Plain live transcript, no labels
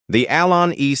The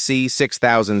Allon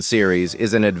EC6000 series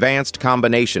is an advanced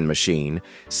combination machine,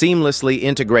 seamlessly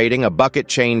integrating a bucket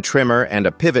chain trimmer and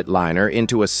a pivot liner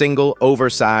into a single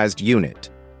oversized unit.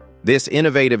 This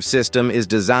innovative system is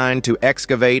designed to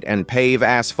excavate and pave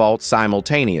asphalt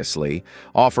simultaneously,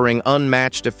 offering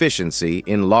unmatched efficiency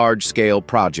in large-scale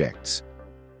projects.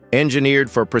 Engineered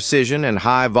for precision and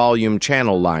high-volume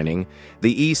channel lining,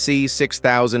 the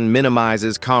EC6000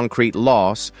 minimizes concrete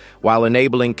loss while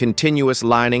enabling continuous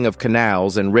lining of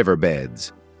canals and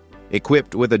riverbeds.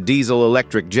 Equipped with a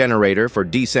diesel-electric generator for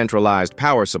decentralized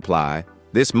power supply,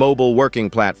 this mobile working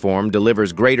platform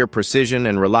delivers greater precision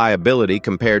and reliability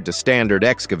compared to standard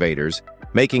excavators,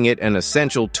 making it an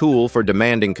essential tool for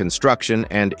demanding construction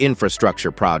and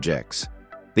infrastructure projects.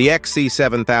 The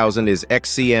XC7000 is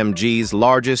XCMG's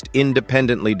largest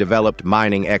independently developed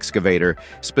mining excavator,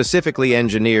 specifically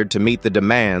engineered to meet the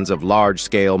demands of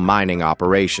large-scale mining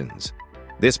operations.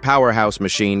 This powerhouse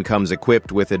machine comes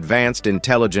equipped with advanced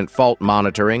intelligent fault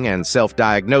monitoring and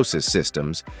self-diagnosis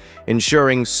systems,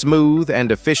 ensuring smooth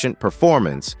and efficient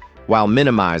performance while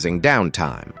minimizing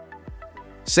downtime.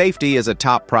 Safety is a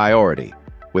top priority,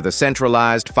 with a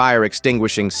centralized fire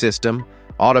extinguishing system,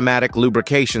 automatic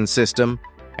lubrication system,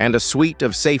 and a suite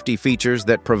of safety features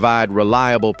that provide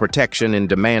reliable protection in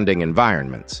demanding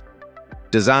environments.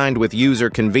 Designed with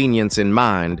user convenience in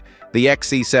mind, the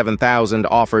XC7000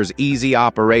 offers easy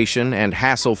operation and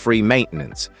hassle-free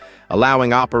maintenance,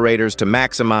 allowing operators to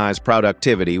maximize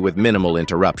productivity with minimal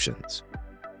interruptions.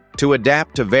 To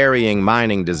adapt to varying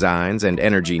mining designs and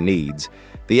energy needs,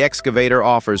 the excavator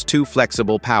offers two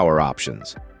flexible power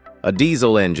options: a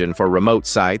diesel engine for remote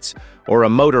sites or a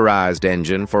motorized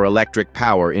engine for electric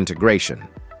power integration.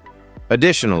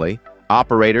 Additionally,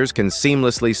 operators can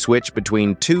seamlessly switch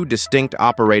between two distinct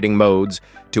operating modes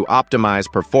to optimize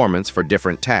performance for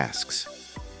different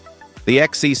tasks. The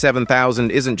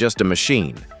XC7000 isn't just a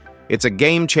machine, it's a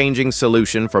game-changing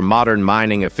solution for modern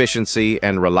mining efficiency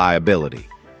and reliability.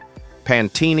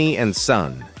 Pantini &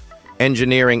 Son,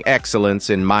 engineering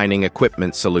excellence in mining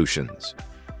equipment solutions.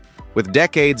 With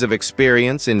decades of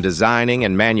experience in designing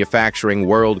and manufacturing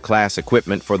world-class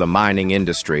equipment for the mining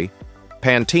industry,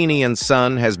 Pantini &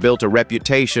 Son has built a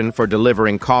reputation for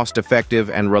delivering cost-effective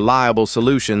and reliable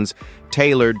solutions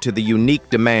tailored to the unique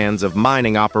demands of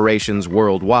mining operations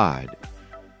worldwide.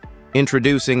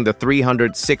 Introducing the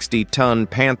 360-ton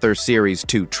Panther Series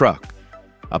 2 truck,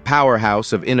 a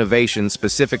powerhouse of innovation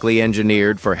specifically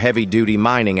engineered for heavy-duty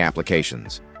mining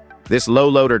applications. This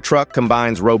low-loader truck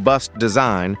combines robust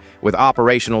design with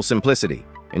operational simplicity,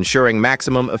 ensuring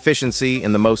maximum efficiency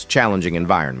in the most challenging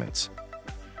environments.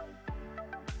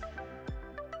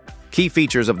 Key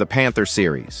features of the Panther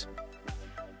series.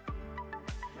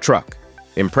 Truck.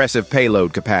 Impressive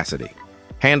payload capacity.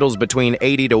 Handles between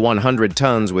 80 to 100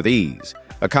 tons with ease,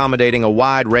 accommodating a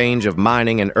wide range of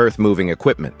mining and earth-moving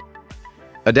equipment.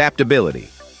 Adaptability.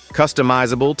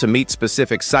 Customizable to meet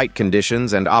specific site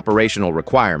conditions and operational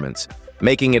requirements,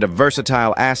 making it a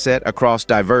versatile asset across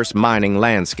diverse mining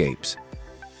landscapes.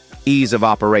 Ease of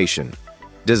operation.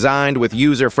 Designed with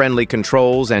user-friendly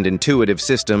controls and intuitive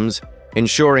systems,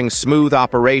 ensuring smooth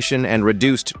operation and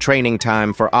reduced training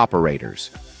time for operators.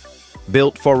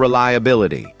 Built for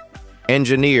reliability.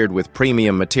 Engineered with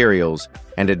premium materials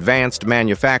and advanced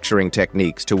manufacturing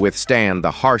techniques to withstand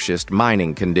the harshest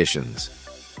mining conditions.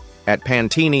 At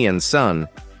Pantini & Son,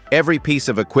 every piece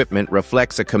of equipment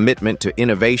reflects a commitment to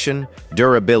innovation,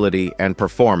 durability, and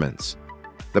performance.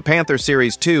 The Panther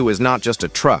Series 2 is not just a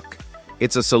truck.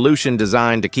 It's a solution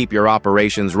designed to keep your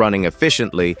operations running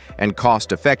efficiently and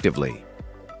cost-effectively.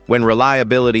 When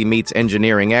reliability meets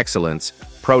engineering excellence,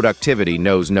 productivity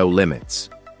knows no limits.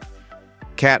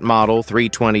 Cat Model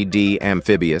 320D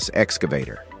Amphibious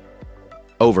Excavator.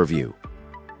 Overview.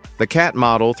 The Cat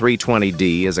Model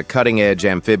 320D is a cutting-edge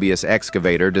amphibious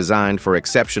excavator designed for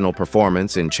exceptional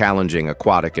performance in challenging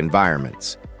aquatic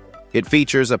environments. It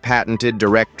features a patented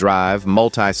direct-drive,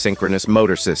 multi-synchronous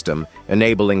motor system,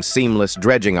 enabling seamless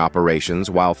dredging operations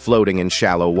while floating in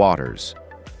shallow waters.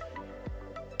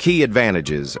 Key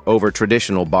advantages over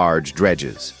traditional barge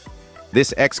dredges.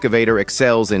 This excavator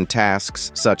excels in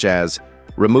tasks such as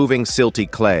removing silty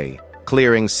clay,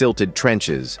 clearing silted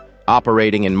trenches,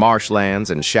 operating in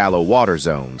marshlands and shallow water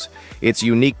zones. Its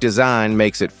unique design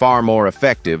makes it far more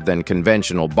effective than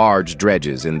conventional barge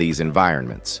dredges in these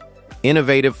environments.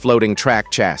 Innovative floating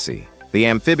track chassis. The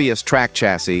amphibious track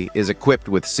chassis is equipped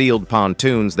with sealed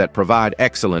pontoons that provide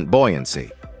excellent buoyancy.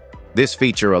 This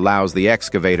feature allows the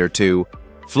excavator to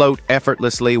float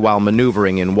effortlessly while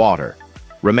maneuvering in water,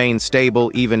 remain stable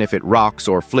even if it rocks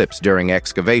or flips during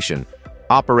excavation,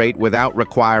 operate without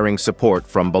requiring support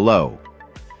from below.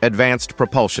 Advanced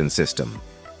propulsion system.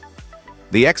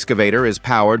 The excavator is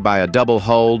powered by a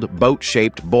double-hulled,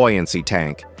 boat-shaped buoyancy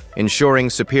tank, ensuring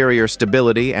superior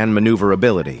stability and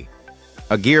maneuverability.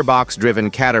 A gearbox-driven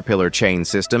caterpillar chain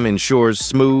system ensures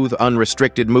smooth,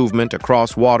 unrestricted movement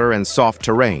across water and soft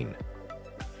terrain.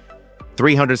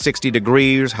 360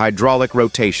 degrees hydraulic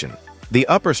rotation. The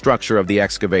upper structure of the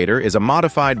excavator is a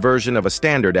modified version of a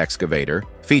standard excavator,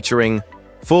 featuring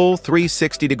full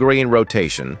 360-degree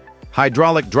rotation,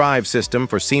 hydraulic drive system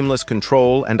for seamless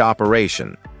control and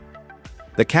operation.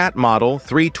 The CAT Model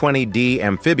 320D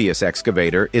amphibious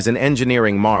excavator is an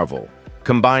engineering marvel,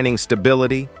 combining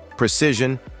stability,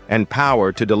 precision, and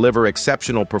power to deliver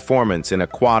exceptional performance in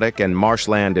aquatic and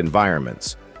marshland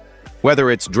environments. Whether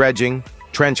it's dredging,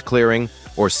 trench clearing,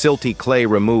 or silty clay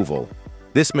removal,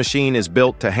 this machine is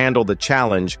built to handle the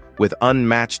challenge with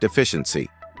unmatched efficiency.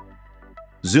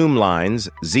 Zoomline's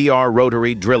ZR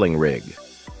Rotary Drilling Rig.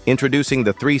 Introducing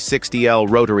the 360L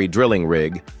Rotary Drilling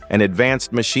Rig, an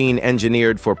advanced machine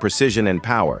engineered for precision and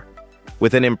power.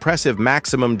 With an impressive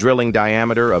maximum drilling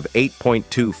diameter of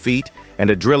 8.2 feet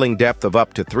and a drilling depth of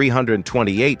up to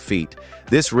 328 feet,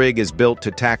 this rig is built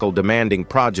to tackle demanding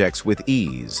projects with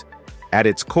ease. At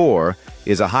its core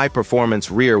is a high-performance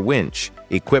rear winch,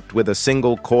 equipped with a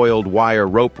single coiled wire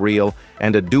rope reel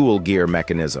and a dual-gear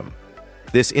mechanism.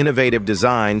 This innovative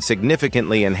design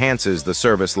significantly enhances the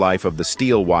service life of the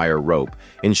steel wire rope,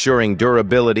 ensuring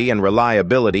durability and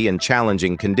reliability in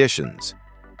challenging conditions.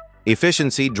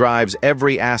 Efficiency drives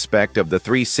every aspect of the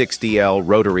 360L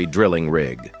rotary drilling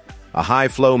rig. A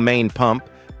high-flow main pump,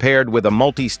 paired with a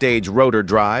multi-stage rotor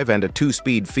drive and a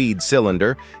 2-speed feed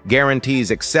cylinder,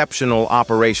 guarantees exceptional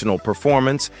operational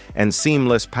performance and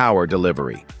seamless power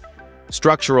delivery.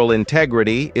 Structural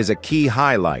integrity is a key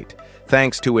highlight,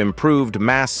 thanks to improved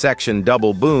mass section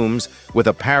double booms with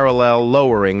a parallel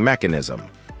lowering mechanism.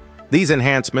 These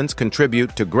enhancements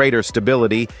contribute to greater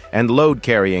stability and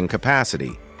load-carrying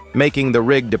capacity, making the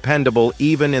rig dependable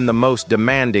even in the most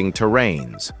demanding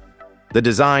terrains. The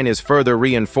design is further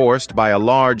reinforced by a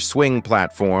large swing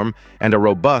platform and a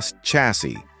robust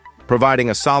chassis, providing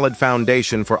a solid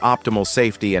foundation for optimal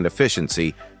safety and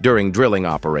efficiency during drilling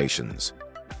operations.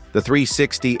 The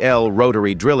 360L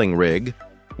rotary drilling rig,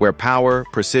 where power,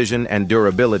 precision, and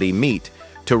durability meet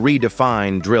to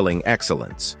redefine drilling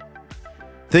excellence.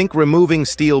 Think removing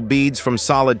steel beads from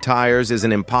solid tires is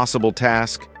an impossible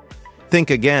task? Think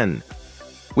again.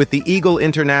 With the Eagle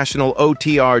International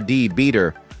OTRD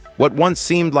beater, what once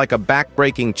seemed like a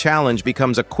back-breaking challenge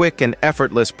becomes a quick and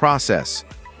effortless process.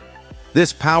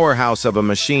 This powerhouse of a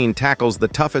machine tackles the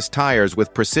toughest tires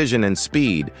with precision and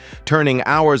speed, turning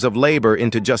hours of labor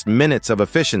into just minutes of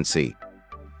efficiency.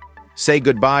 Say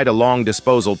goodbye to long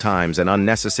disposal times and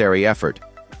unnecessary effort.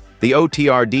 The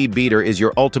OTRD beater is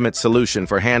your ultimate solution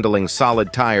for handling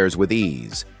solid tires with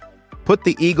ease. Put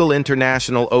the Eagle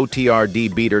International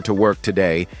OTRD beater to work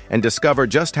today and discover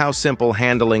just how simple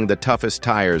handling the toughest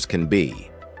tires can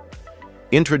be.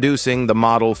 Introducing the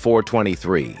Model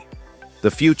 423.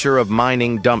 The future of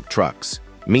mining dump trucks.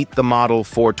 Meet the Model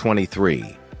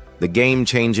 423. The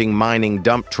game-changing mining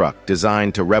dump truck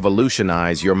designed to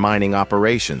revolutionize your mining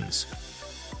operations.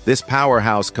 This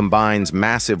powerhouse combines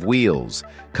massive wheels,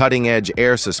 cutting-edge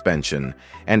air suspension,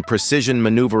 and precision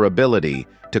maneuverability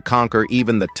to conquer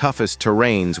even the toughest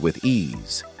terrains with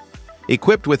ease.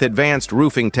 Equipped with advanced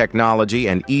roofing technology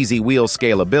and easy wheel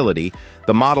scalability,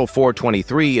 the Model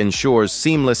 423 ensures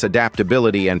seamless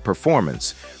adaptability and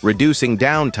performance, reducing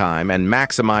downtime and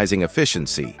maximizing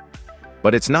efficiency.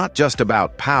 But it's not just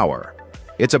about power,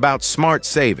 it's about smart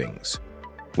savings.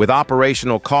 With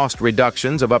operational cost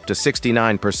reductions of up to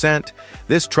 69%,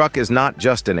 this truck is not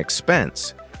just an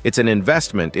expense, it's an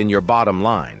investment in your bottom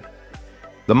line.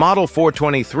 The Model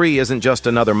 423 isn't just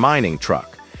another mining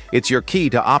truck, it's your key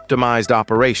to optimized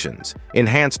operations,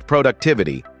 enhanced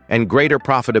productivity, and greater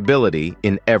profitability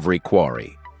in every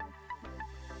quarry.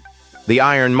 The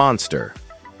Iron Monster,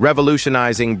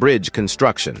 revolutionizing bridge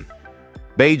construction.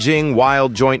 Beijing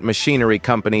Wild Joint Machinery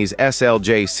Company's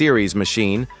SLJ series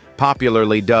machine,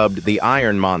 popularly dubbed the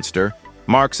Iron Monster,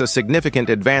 marks a significant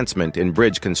advancement in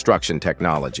bridge construction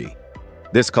technology.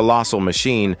 This colossal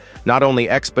machine not only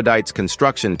expedites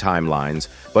construction timelines,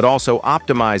 but also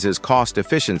optimizes cost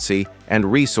efficiency and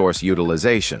resource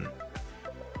utilization.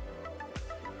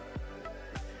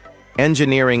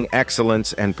 Engineering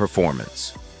excellence and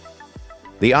performance.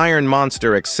 The Iron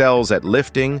Monster excels at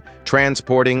lifting,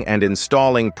 transporting, and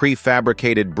installing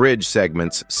prefabricated bridge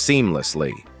segments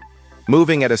seamlessly.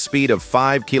 Moving at a speed of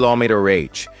 5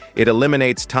 km/h, it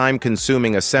eliminates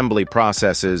time-consuming assembly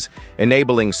processes,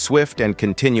 enabling swift and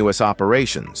continuous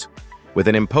operations. With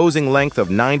an imposing length of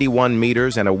 91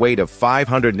 meters and a weight of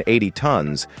 580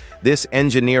 tons, this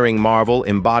engineering marvel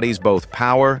embodies both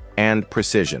power and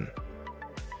precision.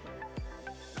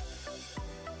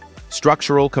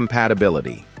 Structural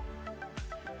compatibility.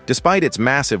 Despite its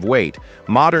massive weight,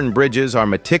 modern bridges are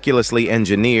meticulously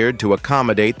engineered to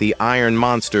accommodate the Iron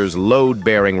Monster's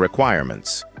load-bearing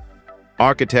requirements.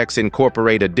 Architects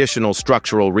incorporate additional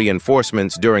structural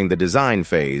reinforcements during the design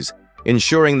phase,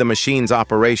 ensuring the machine's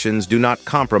operations do not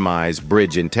compromise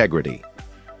bridge integrity.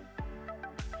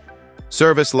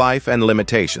 Service life and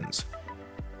limitations.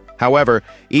 However,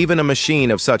 even a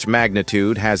machine of such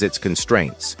magnitude has its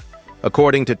constraints.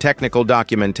 According to technical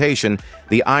documentation,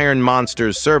 the Iron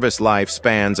Monster's service life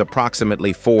spans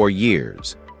approximately 4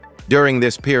 years. During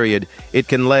this period, it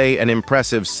can lay an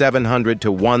impressive 700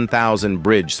 to 1,000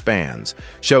 bridge spans,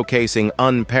 showcasing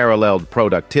unparalleled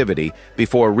productivity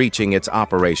before reaching its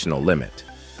operational limit.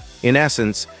 In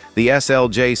essence, the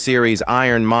SLJ Series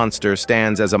Iron Monster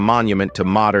stands as a monument to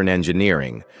modern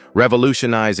engineering,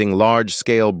 revolutionizing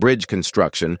large-scale bridge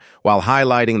construction while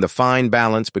highlighting the fine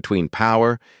balance between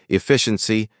power,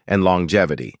 efficiency, and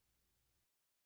longevity.